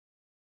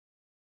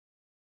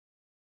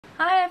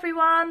Hi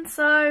everyone,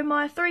 so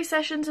my 3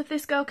 sessions of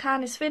This Girl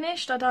Can is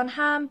finished. I done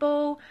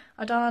handball,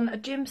 I done a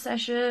gym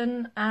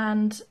session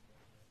and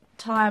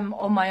time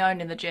on my own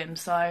in the gym.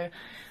 So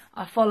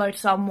I followed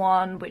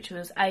someone, which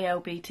was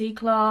ALBT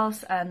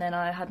class, and then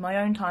I had my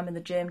own time in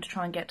the gym to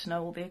try and get to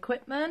know all the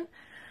equipment.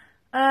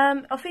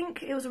 I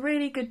think it was a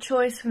really good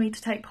choice for me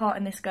to take part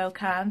in This Girl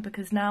Can,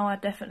 because now I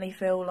definitely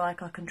feel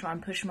like I can try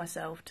and push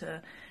myself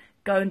to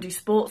go and do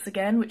sports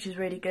again, which is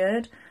really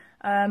good.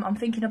 I'm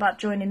thinking about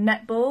joining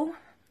netball,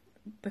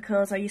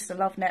 because I used to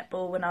love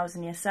netball when I was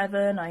in year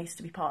 7. I used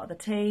to be part of the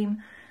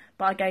team,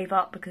 but I gave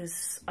up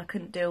because I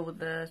couldn't deal with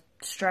the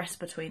stress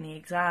between the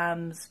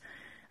exams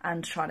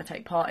and trying to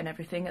take part in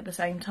everything at the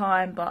same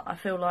time. But I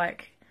feel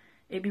like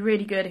it'd be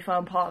really good if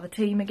I'm part of the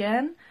team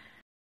again.